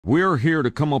We're here to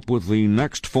come up with the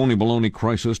next phony baloney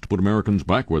crisis to put Americans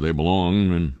back where they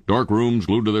belong, in dark rooms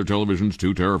glued to their televisions,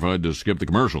 too terrified to skip the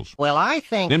commercials. Well, I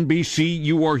think... NBC,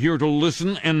 you are here to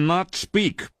listen and not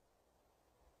speak.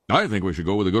 I think we should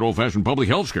go with a good old-fashioned public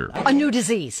health scare. A new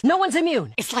disease. No one's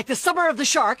immune. It's like the summer of the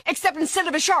shark, except instead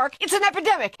of a shark, it's an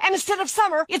epidemic. And instead of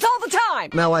summer, it's all the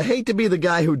time. Now, I hate to be the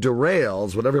guy who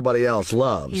derails what everybody else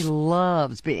loves. He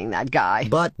loves being that guy.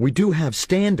 But we do have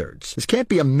standards. This can't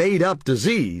be a made-up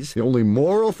disease. The only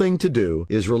moral thing to do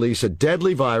is release a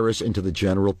deadly virus into the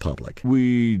general public.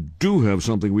 We do have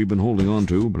something we've been holding on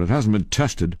to, but it hasn't been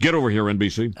tested. Get over here,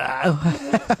 NBC.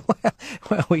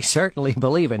 Well, we certainly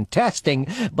believe in testing,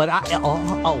 but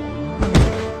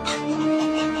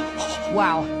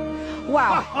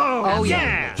Wow. Oh,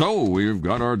 yeah. So, we've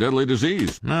got our deadly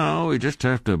disease. Now, we just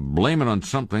have to blame it on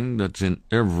something that's in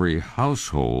every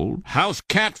household. House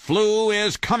cat flu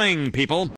is coming, people!